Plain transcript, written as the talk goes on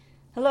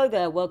Hello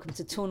there, welcome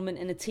to Tournament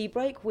in a Tea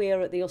Break. We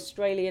are at the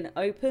Australian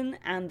Open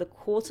and the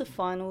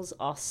quarterfinals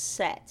are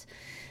set.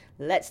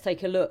 Let's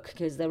take a look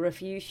because there were a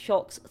few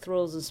shocks,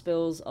 thrills and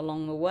spills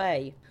along the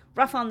way.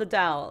 Rafael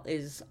Nadal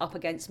is up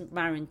against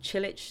Marin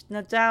Cilic.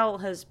 Nadal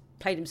has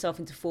played himself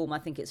into form, I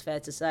think it's fair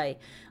to say.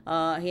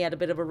 He had a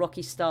bit of a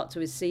rocky start to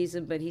his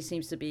season, but he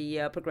seems to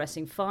be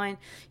progressing fine.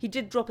 He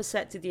did drop a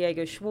set to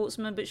Diego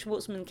Schwartzman, but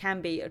Schwartzman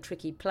can be a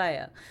tricky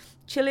player.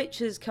 Cilic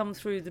has come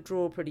through the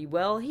draw pretty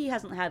well. He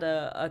hasn't had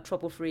a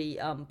trouble-free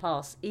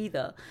pass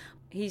either.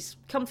 He's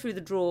come through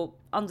the draw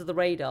under the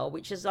radar,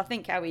 which is, I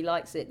think, how he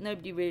likes it.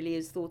 Nobody really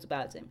has thought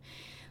about him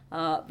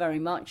very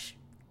much.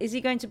 Is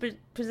he going to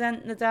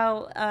present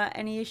Nadal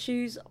any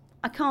issues?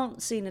 I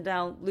can't see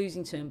Nadal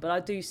losing to him, but I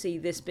do see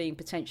this being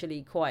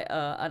potentially quite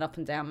an up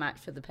and down match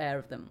for the pair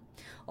of them.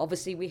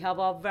 Obviously, we have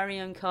our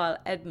very own Kyle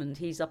Edmund.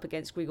 He's up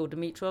against Grigor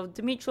Dimitrov.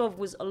 Dimitrov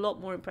was a lot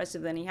more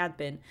impressive than he had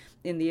been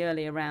in the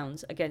earlier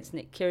rounds against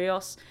Nick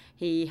Kyrgios.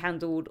 He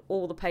handled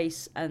all the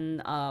pace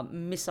and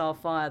missile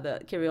fire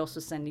that Kyrgios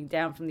was sending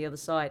down from the other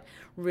side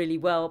really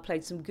well,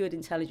 played some good,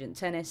 intelligent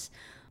tennis.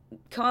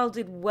 Kyle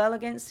did well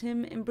against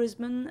him in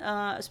Brisbane,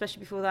 especially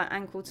before that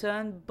ankle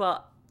turn,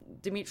 but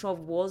Dimitrov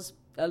was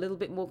a little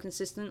bit more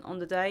consistent on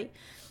the day.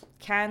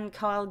 Can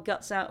Kyle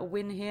guts out a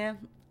win here?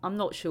 I'm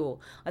not sure.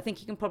 I think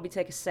he can probably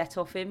take a set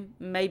off him.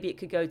 Maybe it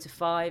could go to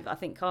 5. I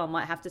think Kyle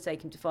might have to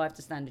take him to 5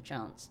 to stand a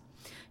chance.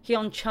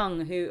 Hyun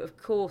Chung, who of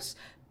course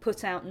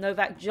put out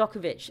Novak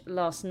Djokovic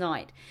last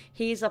night.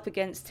 He's up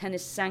against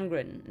Tennys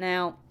Sandgren.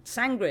 Now,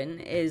 Sandgren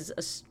is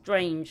a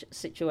strange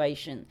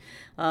situation.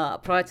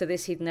 Prior to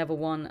this, he'd never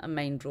won a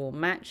main draw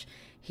match.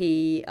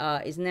 He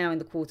is now in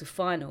the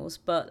quarterfinals,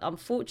 but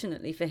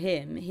unfortunately for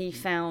him, he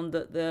found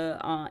that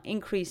the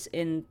increase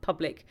in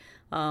public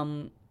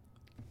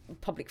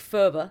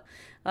fervour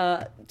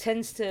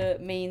tends to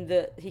mean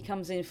that he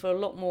comes in for a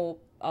lot more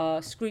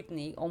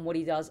scrutiny on what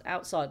he does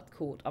outside the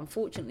court.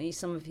 Unfortunately,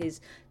 some of his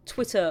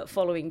Twitter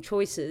following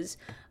choices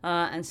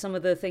and some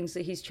of the things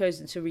that he's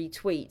chosen to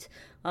retweet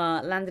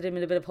landed him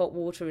in a bit of hot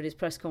water at his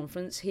press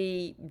conference.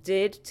 He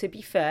did, to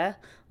be fair,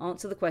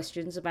 answer the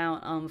questions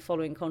about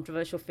following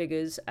controversial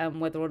figures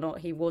and whether or not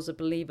he was a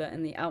believer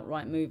in the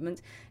outright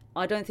movement.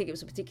 I don't think it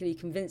was a particularly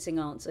convincing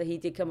answer. He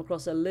did come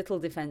across a little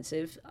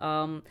defensive.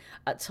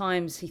 At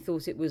times he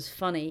thought it was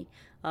funny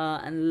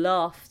and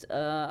laughed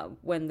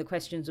when the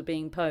questions were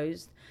being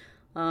posed.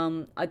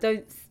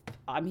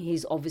 I mean,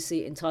 he's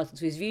obviously entitled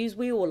to his views.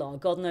 We all are.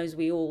 God knows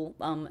we all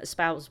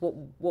espouse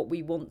what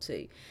we want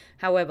to.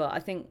 However, I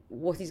think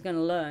what he's going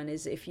to learn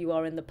is if you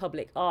are in the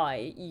public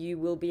eye, you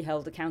will be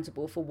held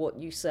accountable for what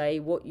you say,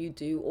 what you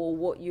do, or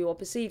what you are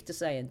perceived to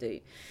say and do.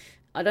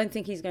 I don't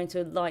think he's going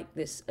to like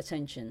this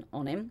attention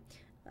on him,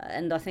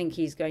 and I think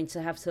he's going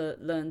to have to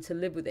learn to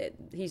live with it.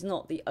 He's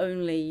not the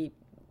only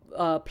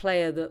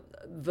player that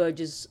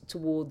verges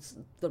towards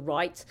the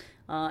right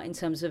in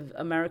terms of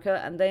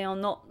America, and they are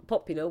not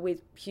popular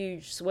with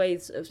huge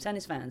swathes of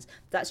tennis fans.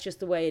 That's just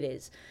the way it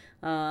is.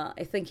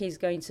 I think he's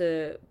going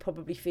to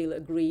probably feel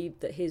aggrieved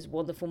that his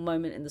wonderful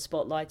moment in the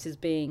spotlight is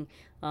being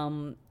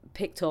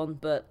picked on,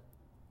 but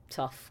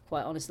tough,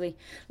 quite honestly.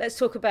 Let's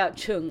talk about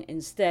Chung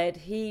instead.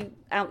 He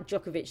out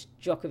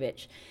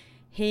Djokovic.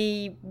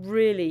 He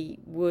really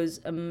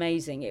was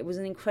amazing. It was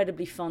an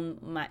incredibly fun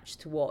match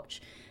to watch.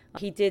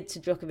 He did to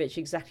Djokovic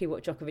exactly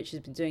what Djokovic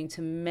has been doing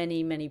to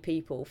many, many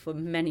people for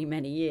many,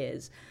 many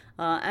years.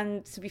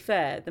 And to be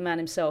fair, the man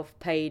himself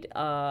paid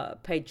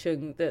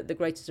Chung the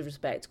greatest of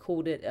respect,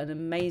 called it an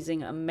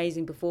amazing,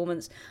 amazing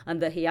performance,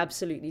 and that he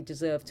absolutely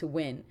deserved to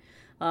win.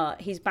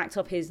 He's backed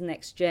up his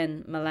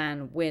next-gen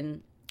Milan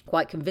win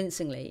quite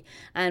convincingly.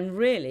 And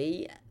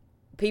really,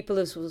 people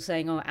are sort of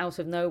saying, oh, out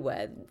of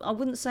nowhere. I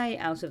wouldn't say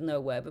out of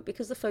nowhere, but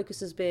because the focus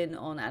has been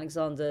on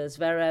Alexander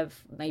Zverev,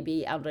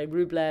 maybe Andrei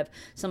Rublev,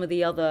 some of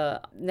the other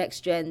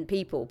next-gen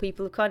people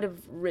have kind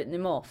of written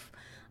him off.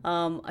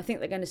 I think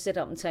they're going to sit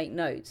up and take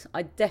note.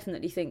 I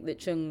definitely think that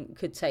Chung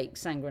could take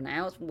Sandgren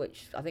out,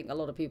 which I think a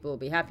lot of people will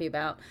be happy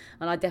about,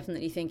 and I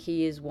definitely think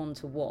he is one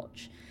to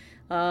watch.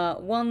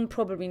 One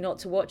probably not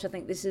to watch. I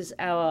think this is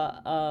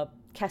our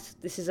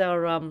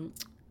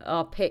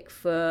pick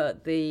for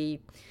the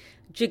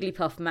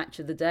Jigglypuff match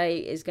of the day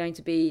is going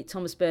to be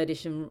Thomas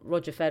Berdych and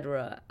Roger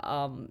Federer.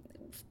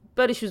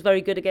 Berdych was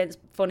very good against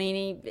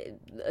Fognini.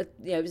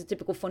 It was a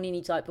typical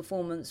Fognini type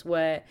performance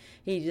where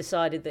he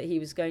decided that he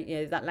was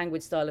going, that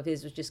languid style of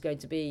his was just going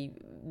to be,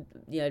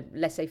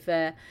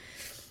 laissez-faire.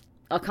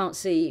 I can't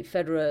see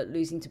Federer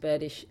losing to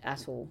Berdych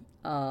at all.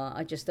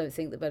 I just don't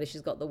think that Berdych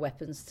has got the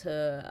weapons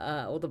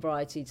or the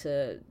variety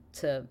to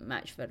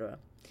match Federer.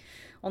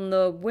 On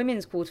the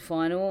women's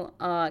quarterfinal,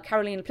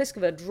 Karolina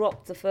Pliskova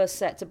dropped the first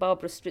set to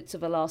Barbara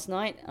Strycova last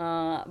night,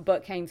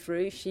 but came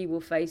through. She will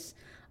face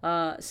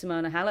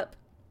Simona Halep.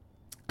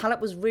 Halep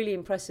was really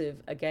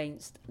impressive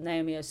against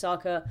Naomi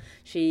Osaka.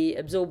 She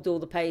absorbed all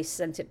the pace,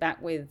 sent it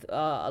back with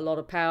a lot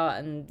of power,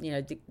 and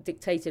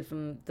dictated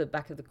from the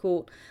back of the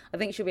court. I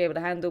think she'll be able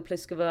to handle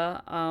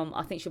Pliskova.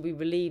 I think she'll be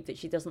relieved that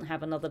she doesn't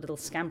have another little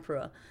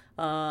scamperer,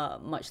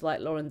 much like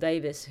Lauren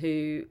Davis,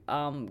 who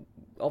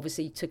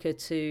obviously took her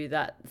to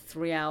that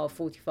 3-hour,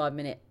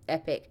 45-minute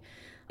epic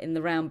in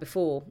the round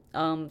before.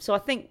 So I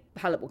think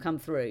Halep will come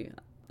through.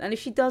 And if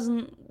she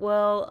doesn't,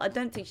 well, I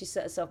don't think she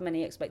set herself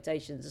many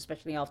expectations,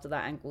 especially after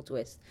that ankle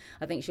twist.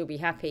 I think she'll be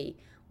happy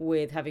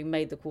with having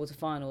made the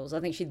quarterfinals. I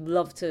think she'd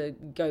love to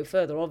go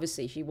further.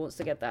 Obviously, she wants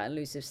to get that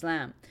elusive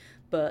slam.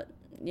 But,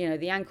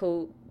 the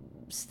ankle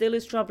still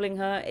is troubling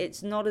her.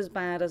 It's not as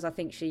bad as I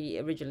think she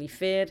originally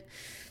feared.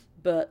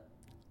 But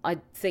I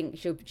think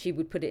she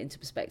would put it into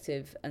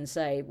perspective and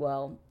say,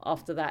 well,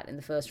 after that in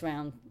the first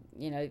round,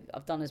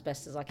 I've done as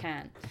best as I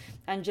can.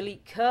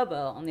 Angelique Kerber,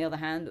 on the other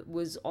hand,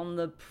 was on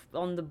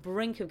the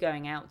brink of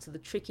going out to the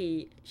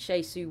tricky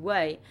Shea Su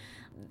Wei.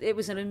 It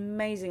was an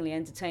amazingly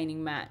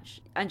entertaining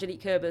match.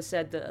 Angelique Kerber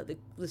said that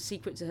the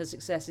secret to her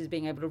success is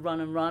being able to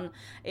run and run.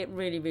 It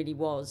really, really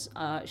was.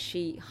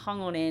 She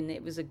hung on in.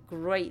 It was a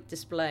great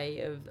display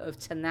of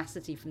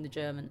tenacity from the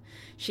German.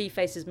 She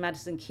faces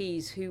Madison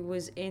Keys, who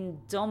was in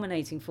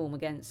dominating form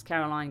against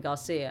Caroline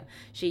Garcia.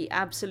 She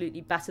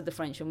absolutely battered the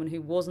Frenchwoman,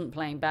 who wasn't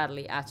playing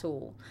badly at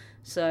all.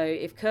 So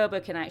if Kerber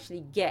can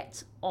actually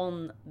get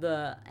on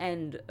the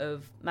end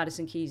of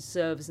Madison Keys'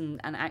 serves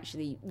and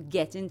actually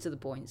get into the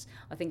points,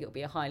 I think it'll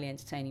be a highly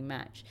entertaining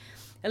match.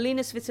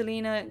 Elina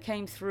Svitolina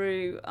came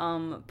through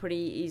pretty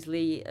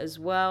easily as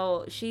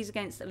well. She's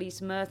against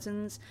Elise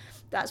Mertens.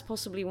 That's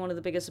possibly one of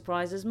the bigger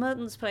surprises.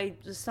 Mertens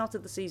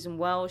started the season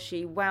well.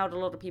 She wowed a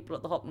lot of people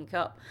at the Hopman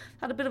Cup.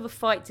 Had a bit of a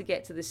fight to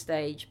get to this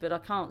stage, but I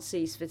can't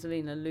see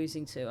Svitolina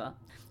losing to her.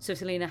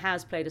 Svitolina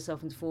has played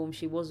herself into form.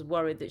 She was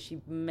worried that she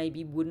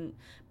maybe wouldn't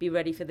be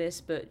ready for this,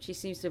 but she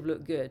seems to have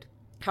looked good.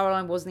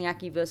 Caroline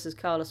Wozniacki versus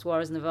Carla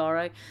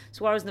Suarez-Navarro.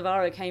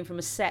 Suarez-Navarro came from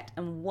a set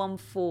and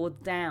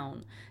 1-4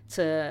 down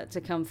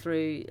to come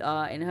through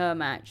in her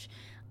match.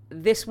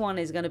 This one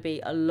is going to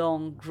be a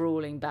long,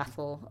 grueling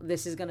battle.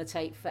 This is going to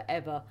take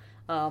forever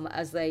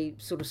as they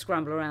sort of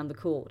scramble around the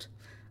court.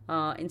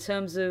 In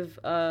terms of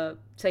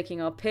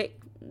taking our pick,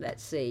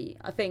 let's see.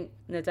 I think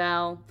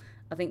Nadal,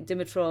 I think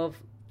Dimitrov,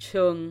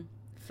 Chung,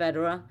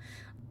 Federer.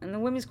 And the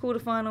women's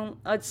quarterfinal,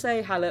 I'd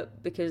say Halep,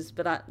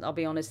 but I'll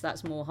be honest,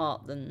 that's more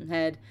heart than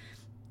head.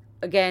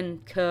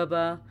 Again,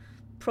 Kerber,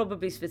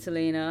 probably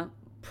Svitolina,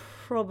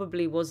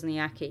 probably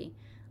Wozniacki,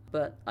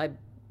 but I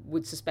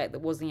would suspect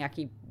that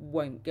Wozniacki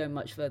won't go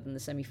much further than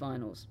the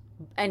semi-finals.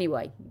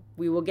 Anyway,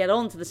 we will get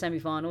on to the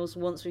semi-finals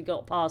once we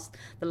got past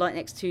the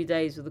next 2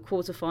 days of the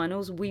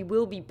quarterfinals. We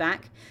will be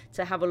back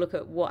to have a look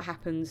at what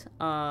happened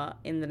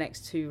in the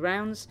next 2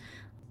 rounds.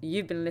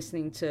 You've been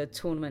listening to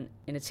Tournament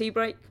in a Tea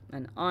Break,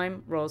 and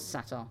I'm Roz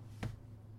Sattar.